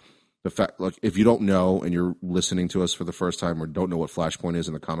 Like, the fact, like, if you don't know and you're listening to us for the first time or don't know what Flashpoint is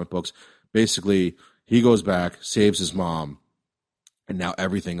in the comic books, basically he goes back, saves his mom, and now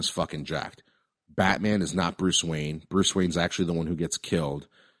everything is fucking jacked. Batman is not Bruce Wayne. Bruce Wayne's actually the one who gets killed.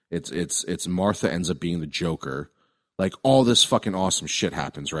 It's Martha ends up being the Joker. Like, all this fucking awesome shit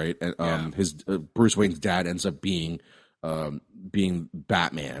happens, right? And his Bruce Wayne's dad ends up being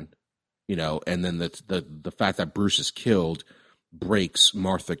Batman, and then the fact that Bruce is killed breaks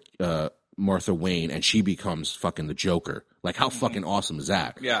Martha Martha Wayne, and she becomes fucking the Joker. Like, how fucking awesome is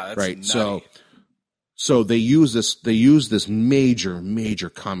that? Yeah, that's right. nutty. So they use this major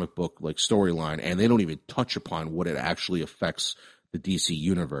comic book like storyline, and they don't even touch upon what it actually affects the DC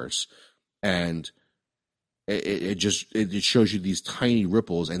universe, and it just shows you these tiny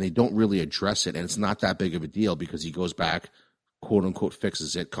ripples, and they don't really address it, and it's not that big of a deal because he goes back, quote unquote,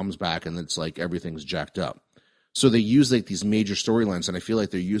 fixes it, comes back, and it's like everything's jacked up. So they use like these major storylines, and I feel like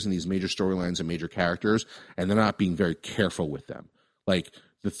they're using these major storylines and major characters, and they're not being very careful with them. Like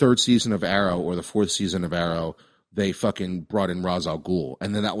the third season of Arrow or the fourth season of Arrow, they fucking brought in Ra's al Ghul,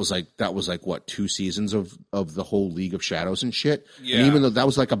 and then that was like what, 2 seasons of the whole League of Shadows and shit. Yeah. And even though that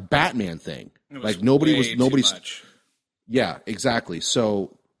was like a Batman thing, like nobody's much. Yeah, exactly.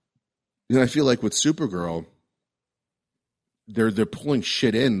 So I feel like with Supergirl, they're pulling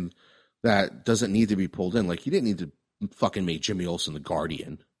shit in that doesn't need to be pulled in. Like, you didn't need to fucking make Jimmy Olsen the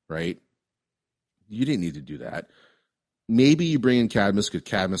Guardian, right? You didn't need to do that. Maybe you bring in Cadmus because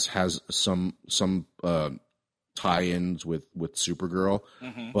Cadmus has some tie-ins with Supergirl,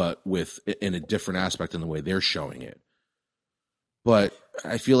 but in a different aspect in the way they're showing it. But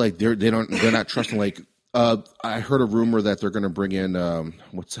I feel like they're not trusting. Like, I heard a rumor that they're going to bring in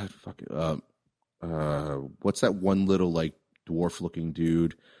what's that one little like dwarf-looking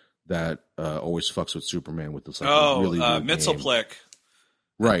dude that always fucks with Superman with this like really weird Mxyzptlk.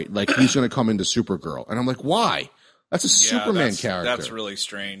 Right, like he's going to come into Supergirl, and I'm like, why? That's a Superman character. That's really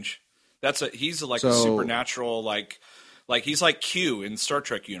strange. He's like a supernatural like he's like Q in Star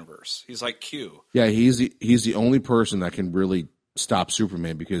Trek universe. He's like Q. Yeah, he's the only person that can really stop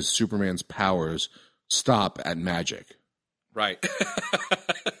Superman because Superman's powers stop at magic. Right.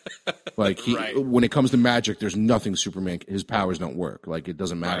 Like when it comes to magic, there's nothing his powers don't work. Like, it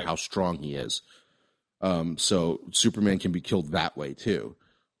doesn't matter how strong he is. So Superman can be killed that way too.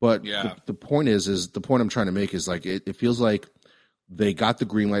 But the point the point I'm trying to make is like, it feels like they got the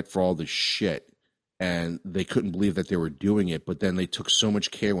green light for all this shit and they couldn't believe that they were doing it. But then they took so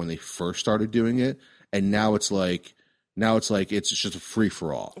much care when they first started doing it. And now it's like it's just a free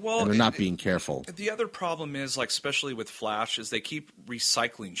for all. Well, and they're not being careful. The other problem is, like, especially with Flash, is they keep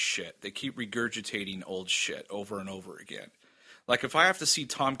recycling shit. They keep regurgitating old shit over and over again. Like, if I have to see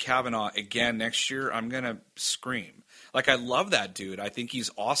Tom Cavanaugh again next year, I'm going to scream. Like, I love that dude. I think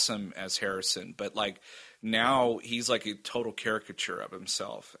he's awesome as Harrison. But, like, now he's like a total caricature of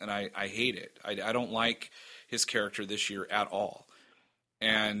himself. And I hate it. I don't like his character this year at all.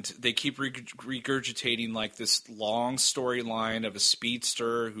 And they keep regurgitating like this long storyline of a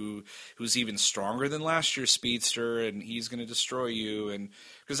speedster who's even stronger than last year's speedster, and he's going to destroy you. And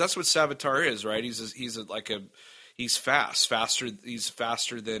because that's what Savitar is, right? He's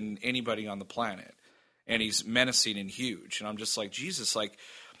faster than anybody on the planet, and he's menacing and huge. And I'm just like, Jesus, like,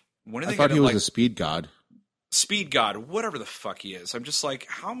 when are they? I thought he was a speed god. Speed God, whatever the fuck he is. I'm just like,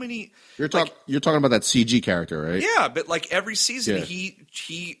 how many? You're talking about that CG character, right? Yeah, but like every season,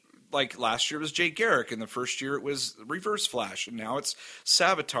 he like last year was Jay Garrick, and the first year it was Reverse Flash, and now it's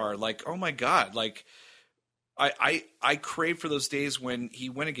Savitar. Like, oh my god, like I crave for those days when he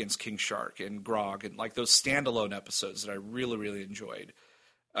went against King Shark and Grog, and like those standalone episodes that I really really enjoyed.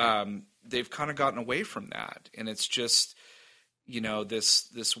 They've kind of gotten away from that, and it's just, you know,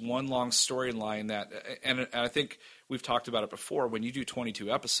 this one long storyline that, and I think we've talked about it before. When you do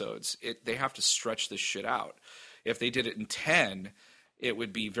 22 episodes, they have to stretch this shit out. If they did it in 10, it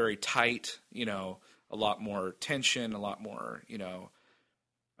would be very tight. You know, a lot more tension, a lot more. You know,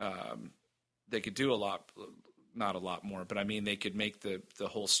 they could do not a lot more, but I mean, they could make the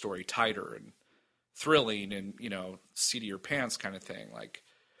whole story tighter and thrilling, and, you know, seat of your pants kind of thing, like,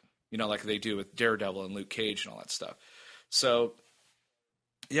 you know, like they do with Daredevil and Luke Cage and all that stuff. So,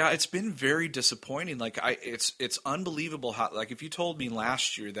 yeah, it's been very disappointing. Like, it's unbelievable how, like, if you told me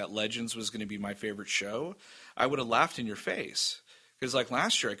last year that Legends was going to be my favorite show, I would have laughed in your face. Because, like,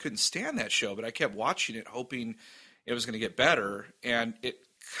 last year I couldn't stand that show, but I kept watching it hoping it was going to get better, and it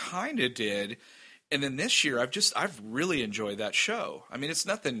kind of did. And then this year I've really enjoyed that show. I mean, it's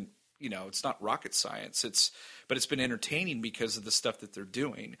nothing, you know, it's not rocket science. But it's been entertaining because of the stuff that they're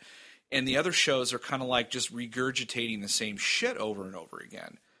doing. And the other shows are kind of like just regurgitating the same shit over and over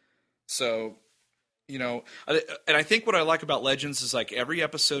again. So, you know, and I think what I like about Legends is like every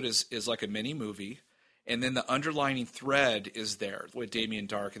episode is like a mini movie, and then the underlining thread is there with Damien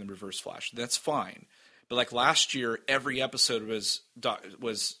Dark and the Reverse Flash. That's fine. But like last year, every episode was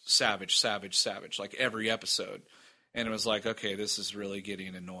Savage, like every episode. And it was like, okay, this is really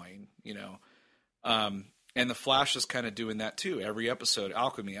getting annoying, you know. And the Flash is kind of doing that too. Every episode,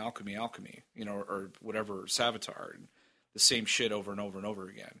 alchemy, you know, or whatever, Savitar, and the same shit over and over and over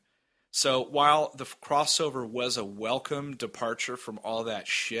again. So while the crossover was a welcome departure from all that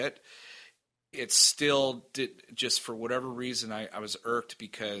shit, it still did, just for whatever reason, I was irked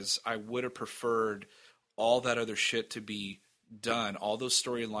because I would have preferred all that other shit to be done, all those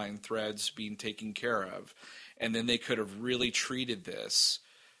storyline threads being taken care of. And then they could have really treated this,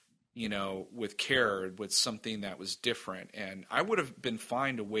 with care, with something that was different. And I would have been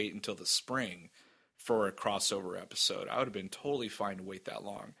fine to wait until the spring for a crossover episode. I would have been totally fine to wait that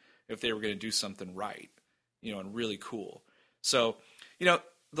long if they were going to do something right, and really cool. So,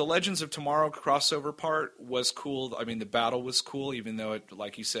 the Legends of Tomorrow crossover part was cool. I mean, the battle was cool, even though it,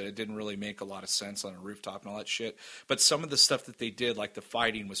 like you said, it didn't really make a lot of sense on a rooftop and all that shit. But some of the stuff that they did, like the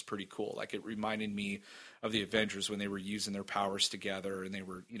fighting, was pretty cool. Like, it reminded me of the Avengers when they were using their powers together and they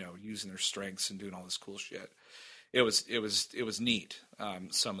were, using their strengths and doing all this cool shit. It was neat,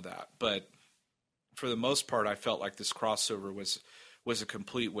 some of that. But for the most part, I felt like this crossover was a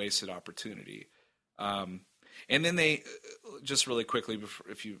complete wasted opportunity. And then they, just really quickly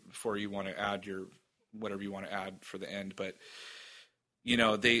before you want to add your whatever you want to add for the end, but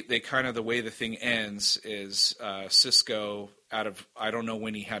they kind of, the way the thing ends is Cisco, out of, I don't know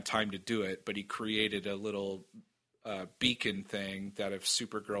when he had time to do it, but he created a little beacon thing that if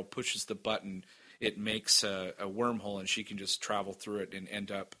Supergirl pushes the button, it makes a wormhole and she can just travel through it and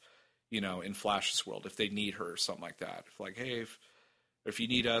end up, in Flash's world if they need her or something like that. If like, hey, if you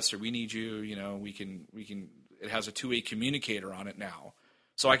need us or we need you, we can. It has a two-way communicator on it now,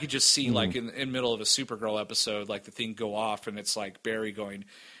 so I could just see like in the middle of a Supergirl episode, like the thing go off and it's like Barry going,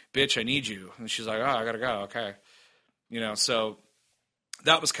 "Bitch, I need you," and she's like, "Oh, I gotta go." Okay, so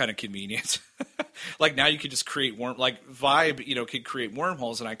that was kind of convenient. Like now you could just create like Vibe, could create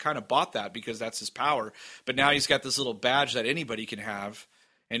wormholes, and I kind of bought that because that's his power. But now he's got this little badge that anybody can have,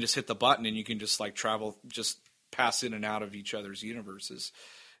 and just hit the button and you can just like travel, just pass in and out of each other's universes.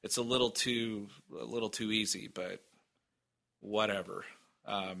 It's a little too easy, but whatever.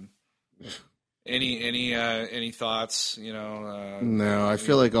 Any thoughts? No, I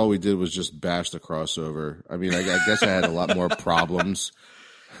feel like all we did was just bash the crossover. I mean, I guess I had a lot more problems.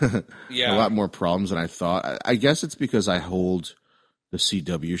 Yeah, a lot more problems than I thought. I guess it's because I hold the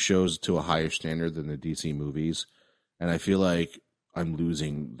CW shows to a higher standard than the DC movies, and I feel like I'm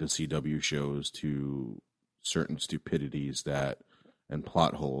losing the CW shows to certain stupidities and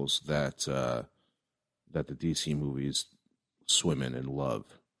plot holes that the DC movies swim in and love.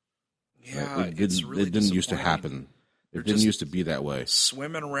 Yeah, it it's really it didn't used to happen. It didn't used to be that way.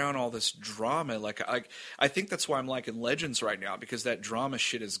 Swimming around all this drama, like I think that's why I'm liking Legends right now, because that drama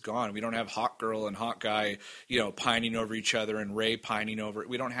shit is gone. We don't have Hot Girl and Hot Guy, pining over each other, and Ray pining over it.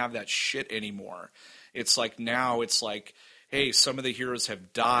 We don't have that shit anymore. It's like now it's like, hey, some of the heroes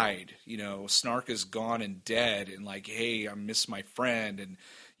have died. Snark is gone and dead, and like, hey, I miss my friend, and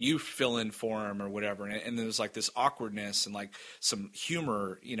you fill in for him or whatever. And there's like this awkwardness and like some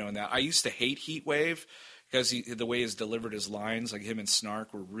humor, in that. I used to hate Heatwave because the way he's delivered his lines, like him and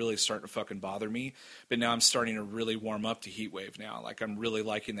Snark, were really starting to fucking bother me. But now I'm starting to really warm up to Heatwave now. Like I'm really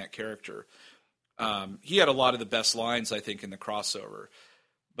liking that character. He had a lot of the best lines, I think, in the crossover.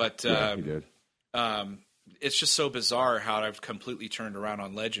 But yeah, he did. It's just so bizarre how I've completely turned around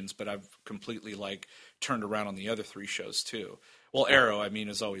on Legends, but I've completely like turned around on the other three shows too. Well, Arrow, I mean,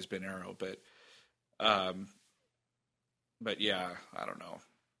 has always been Arrow, but yeah, I don't know.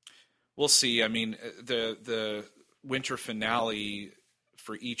 We'll see. I mean, the winter finale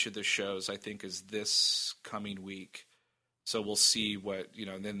for each of the shows, I think, is this coming week. So we'll see what,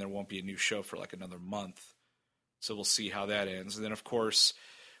 then there won't be a new show for like another month. So we'll see how that ends. And then, of course,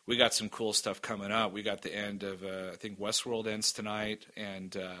 we got some cool stuff coming up. We got the end of, I think Westworld ends tonight,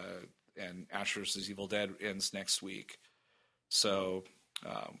 and Ash vs. Evil Dead ends next week. So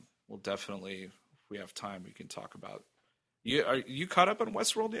we'll definitely, if we have time, we can talk about. Are you caught up on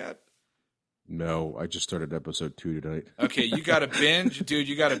Westworld yet? No, I just started episode 2 tonight. Okay, you got to binge, dude.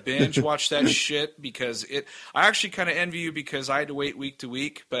 You got to binge watch that shit, because I actually kind of envy you because I had to wait week to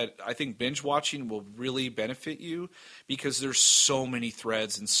week, but I think binge watching will really benefit you because there's so many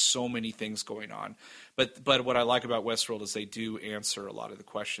threads and so many things going on. But what I like about Westworld is they do answer a lot of the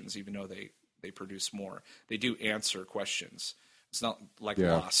questions, even though they produce more. They do answer questions. It's not like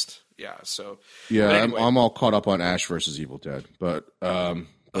Lost. Yeah. So yeah, anyway. I'm all caught up on Ash versus Evil Dead, but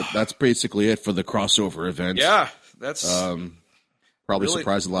that's basically it for the crossover event. Yeah, that's probably really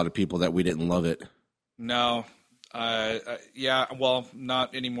surprised a lot of people that we didn't love it. No, yeah, well,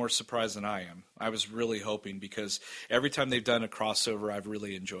 not any more surprised than I am. I was really hoping, because every time they've done a crossover, I've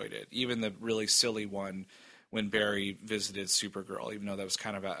really enjoyed it. Even the really silly one when Barry visited Supergirl, even though that was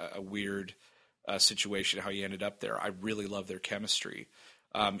kind of a weird situation how he ended up there. I really love their chemistry.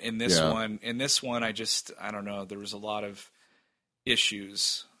 In this one, I don't know. There was a lot of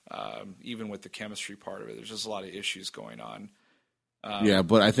issues, even with the chemistry part of it. There's just a lot of issues going on. Yeah,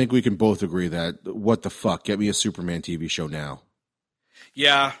 but I think we can both agree that what the fuck? Get me a Superman TV show now.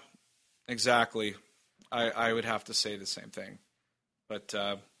 Yeah, exactly. I would have to say the same thing. But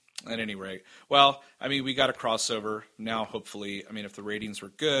at any rate, well, I mean, we got a crossover now, hopefully. I mean, if the ratings were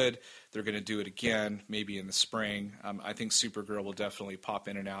good, they're going to do it again, maybe in the spring. I think Supergirl will definitely pop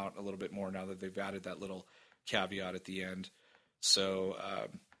in and out a little bit more now that they've added that little caveat at the end. So,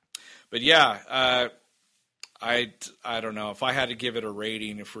 but yeah, I don't know. If I had to give it a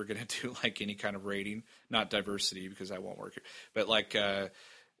rating, if we're going to do like any kind of rating, not diversity because that won't work, but like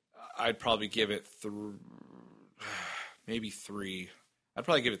I'd probably give it maybe 3. I'd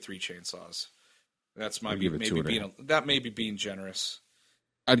probably give it 3 chainsaws. That's maybe being generous.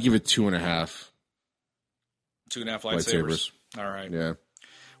 I'd give it 2.5. 2.5 lightsabers. All right. Yeah.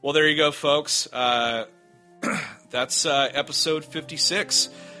 Well, there you go, folks. That's episode 56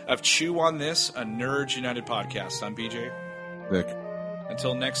 of Chew on This, a Nerds United podcast. I'm BJ. Vic.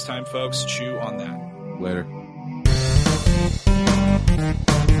 Until next time, folks, chew on that. Later.